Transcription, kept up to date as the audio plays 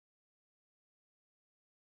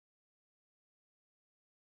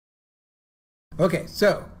Okay,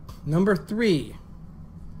 so number 3.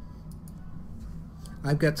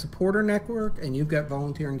 I've got supporter network and you've got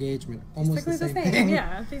volunteer engagement. Almost basically the same thing.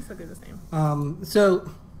 Yeah, basically the same. So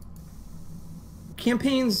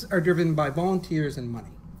campaigns are driven by volunteers and money.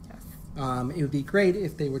 Yes. It would be great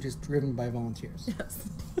if they were just driven by volunteers. Yes.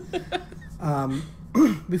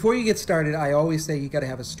 Before you get started, I always say you got to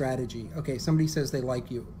have a strategy. Okay, somebody says they like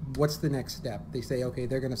you. What's the next step? They say, okay,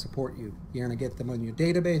 they're going to support you. You're going to get them on your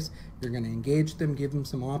database. You're going to engage them, give them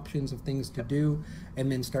some options of things to do, and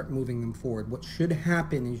then start moving them forward. What should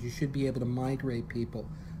happen is you should be able to migrate people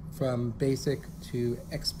from basic to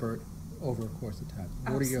expert over a course of time.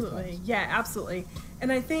 What are your thoughts? Yeah, absolutely.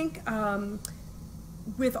 And I think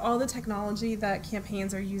with all the technology that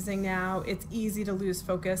campaigns are using now, it's easy to lose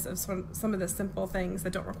focus of some of the simple things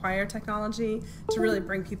that don't require technology to really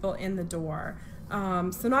bring people in the door.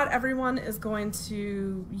 So not everyone is going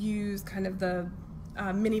to use kind of the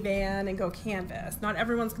minivan and go canvas. Not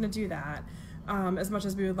everyone's going to do that. As much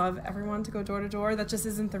as we would love everyone to go door to door, that just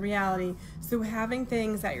isn't the reality. So having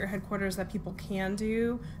things at your headquarters that people can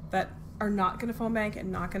do that are not going to phone bank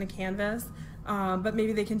and not going to canvas, but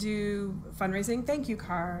maybe they can do fundraising thank you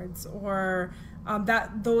cards or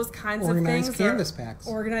those kinds of things.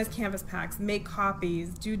 Organized canvas packs, make copies,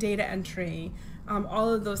 do data entry.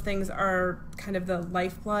 All of those things are kind of the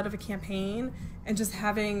lifeblood of a campaign, and just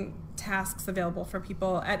having tasks available for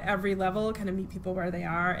people at every level, kind of meet people where they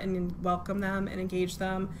are and welcome them and engage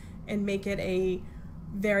them and make it a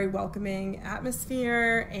very welcoming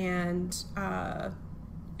atmosphere and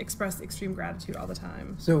express extreme gratitude all the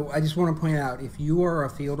time. So I just want to point out, if you are a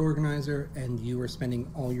field organizer and you are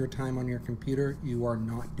spending all your time on your computer, you are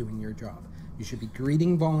not doing your job. You should be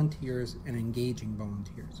greeting volunteers and engaging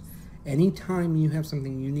volunteers. Anytime you have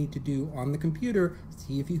something you need to do on the computer,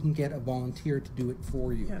 see if you can get a volunteer to do it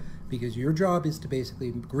for you. Yeah. Because your job is to basically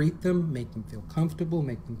greet them, make them feel comfortable,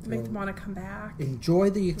 make them want to come back. Enjoy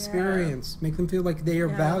the experience, make them feel like they are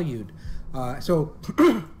valued. So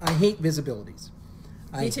I hate visibilities.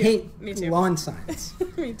 I hate lawn signs.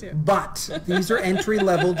 Me too. But these are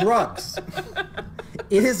entry-level drugs.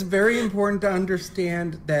 It is very important to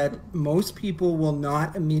understand that most people will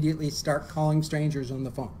not immediately start calling strangers on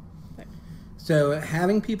the phone. Okay. So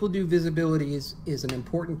having people do visibility is an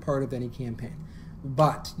important part of any campaign.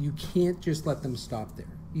 But you can't just let them stop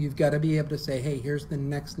there. You've got to be able to say, hey, here's the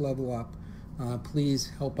next level up.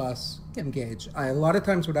 Please help us engage. A lot of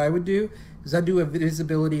times what I would do is I'd do a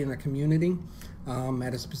visibility in a community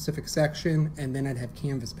at a specific section, and then I'd have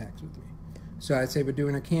canvas packs with me. So I'd say, we're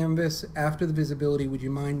doing a canvas. After the visibility, would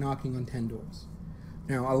you mind knocking on 10 doors?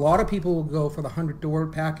 Now, a lot of people will go for the 100-door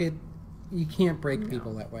packet. You can't break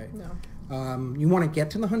people that way. No. You want to get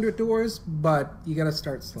to the 100 doors, but you got to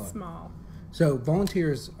start slow. Small. So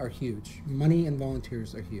volunteers are huge. Money and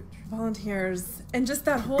volunteers are huge. Volunteers, and just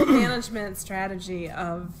that whole management strategy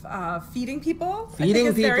of feeding people.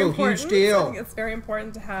 Feeding people, huge deal. I think it's very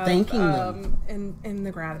important to have thanking them in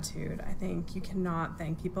the gratitude. I think you cannot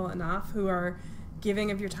thank people enough who are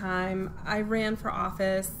giving of your time. I ran for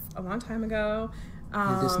office a long time ago. In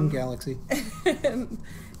a distant galaxy.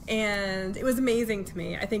 And it was amazing to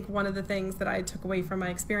me. I think one of the things that I took away from my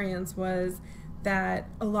experience was that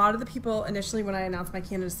a lot of the people initially when I announced my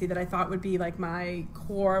candidacy that I thought would be like my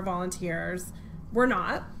core volunteers were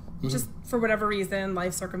not, just for whatever reason,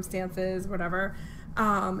 life circumstances, whatever.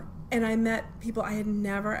 And I met people I had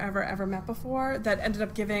never, ever, ever met before that ended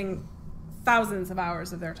up giving thousands of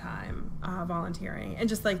hours of their time volunteering, and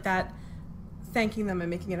just like that, thanking them and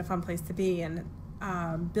making it a fun place to be, and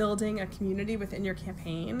building a community within your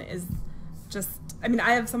campaign is just, I mean,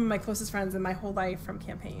 I have some of my closest friends in my whole life from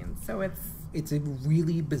campaigns, so it's a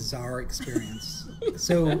really bizarre experience.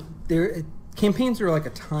 So campaigns are like a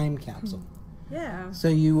time capsule. Yeah. So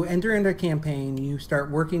you enter into a campaign, you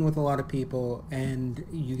start working with a lot of people, and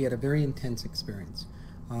you get a very intense experience.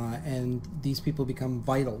 And these people become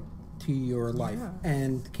vital to your life. Yeah.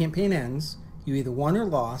 And the campaign ends, you either won or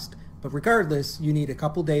lost, but regardless, you need a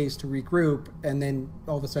couple days to regroup, and then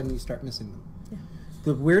all of a sudden you start missing them.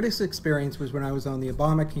 The weirdest experience was when I was on the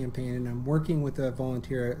Obama campaign, and I'm working with a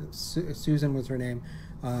volunteer, Susan was her name,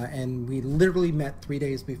 and we literally met 3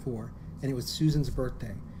 days before, and it was Susan's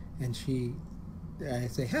birthday. And I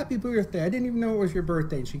say, happy birthday, I didn't even know it was your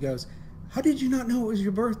birthday. And she goes, how did you not know it was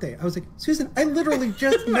your birthday? I was like, Susan, I literally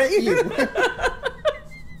just met you.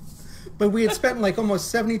 But we had spent like almost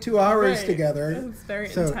 72 hours together. It's very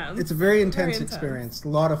intense. It's a very intense experience, a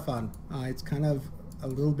lot of fun. It's kind of a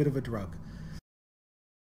little bit of a drug.